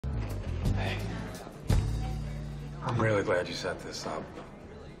Hey. I'm really glad you set this up.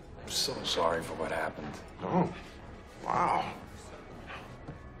 I'm so sorry for what happened. Oh, wow.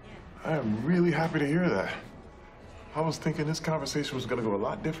 I am really happy to hear that. I was thinking this conversation was going to go a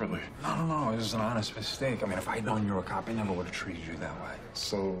lot differently. No, it was an honest mistake. I mean, if I'd known you were a cop, I never would have treated you that way.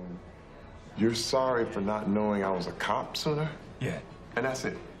 So, you're sorry for not knowing I was a cop sooner? Yeah. And that's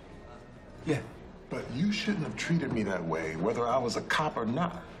it? Yeah. But you shouldn't have treated me that way, whether I was a cop or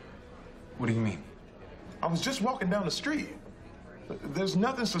not. What do you mean? I was just walking down the street. There's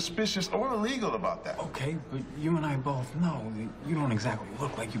nothing suspicious or illegal about that. Okay, but you and I both know that you don't exactly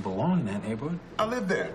look like you belong in that neighborhood. I live there.